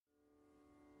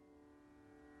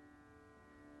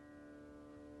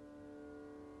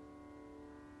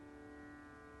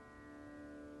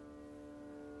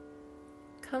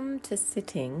come to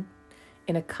sitting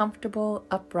in a comfortable,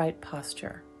 upright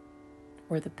posture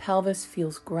where the pelvis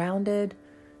feels grounded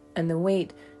and the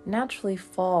weight naturally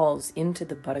falls into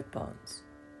the buttock bones.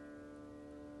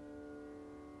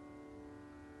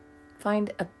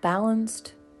 Find a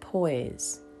balanced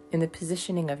poise in the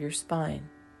positioning of your spine,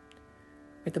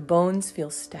 where the bones feel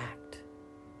stacked.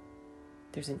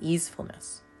 There's an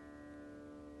easefulness.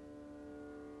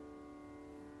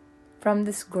 From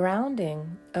this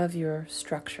grounding of your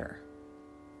structure,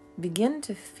 begin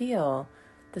to feel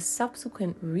the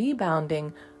subsequent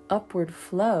rebounding upward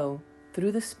flow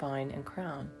through the spine and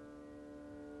crown.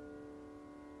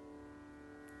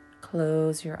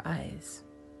 Close your eyes.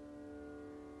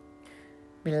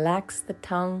 Relax the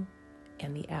tongue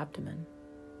and the abdomen.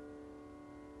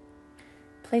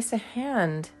 Place a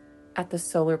hand at the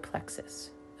solar plexus,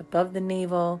 above the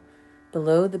navel,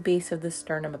 below the base of the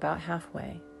sternum, about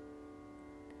halfway.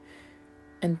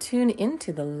 And tune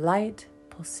into the light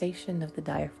pulsation of the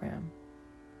diaphragm.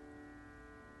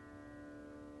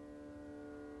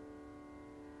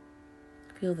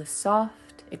 Feel the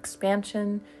soft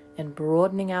expansion and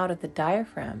broadening out of the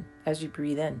diaphragm as you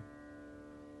breathe in,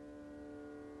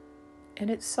 and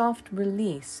its soft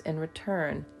release and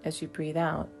return as you breathe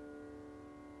out.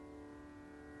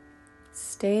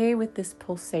 Stay with this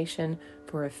pulsation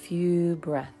for a few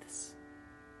breaths.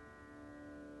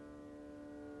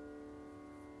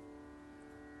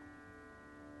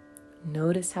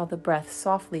 Notice how the breath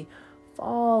softly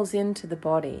falls into the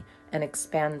body and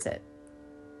expands it.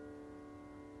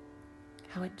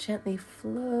 How it gently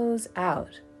flows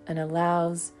out and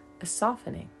allows a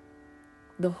softening.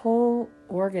 The whole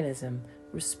organism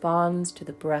responds to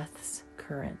the breath's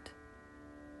current.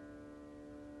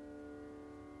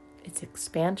 Its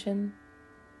expansion,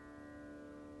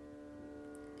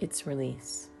 its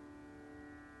release.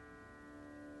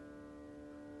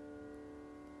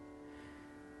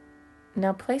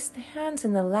 Now place the hands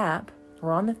in the lap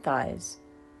or on the thighs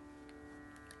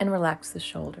and relax the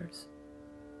shoulders.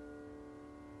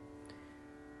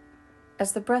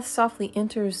 As the breath softly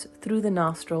enters through the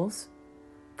nostrils,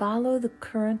 follow the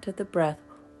current of the breath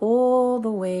all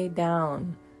the way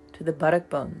down to the buttock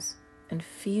bones and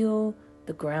feel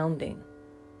the grounding.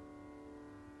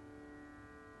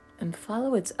 And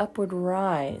follow its upward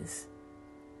rise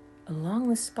along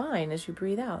the spine as you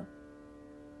breathe out.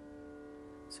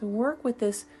 So work with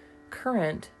this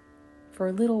current for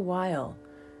a little while,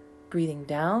 breathing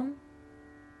down,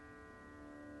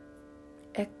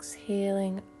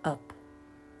 exhaling up.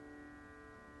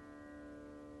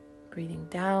 Breathing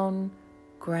down,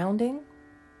 grounding.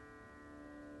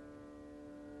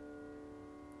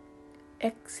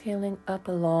 Exhaling up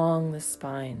along the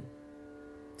spine.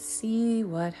 See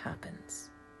what happens.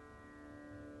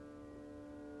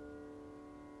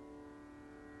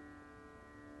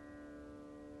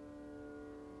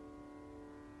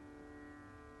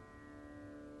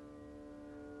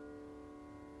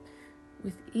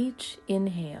 With each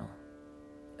inhale,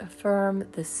 affirm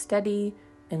the steady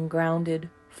and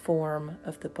grounded form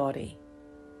of the body.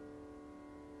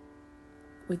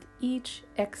 With each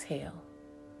exhale,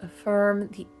 affirm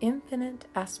the infinite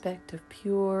aspect of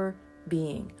pure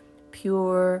being,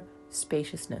 pure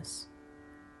spaciousness.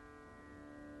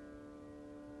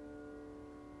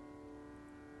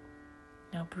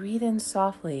 Now breathe in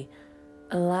softly,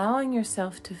 allowing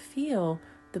yourself to feel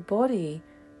the body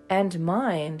and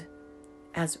mind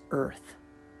as earth.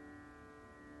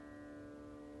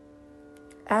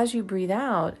 As you breathe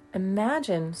out,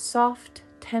 imagine soft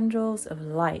tendrils of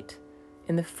light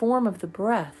in the form of the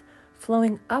breath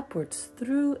flowing upwards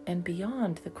through and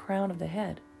beyond the crown of the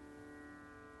head.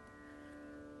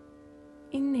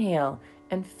 Inhale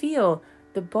and feel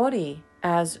the body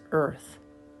as earth.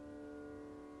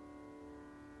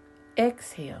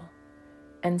 Exhale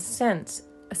and sense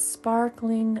a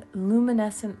sparkling,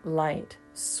 luminescent light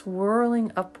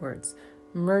swirling upwards,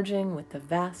 merging with the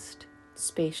vast,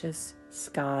 spacious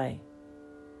sky.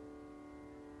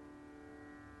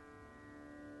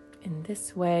 In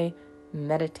this way,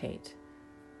 meditate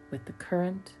with the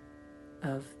current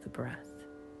of the breath.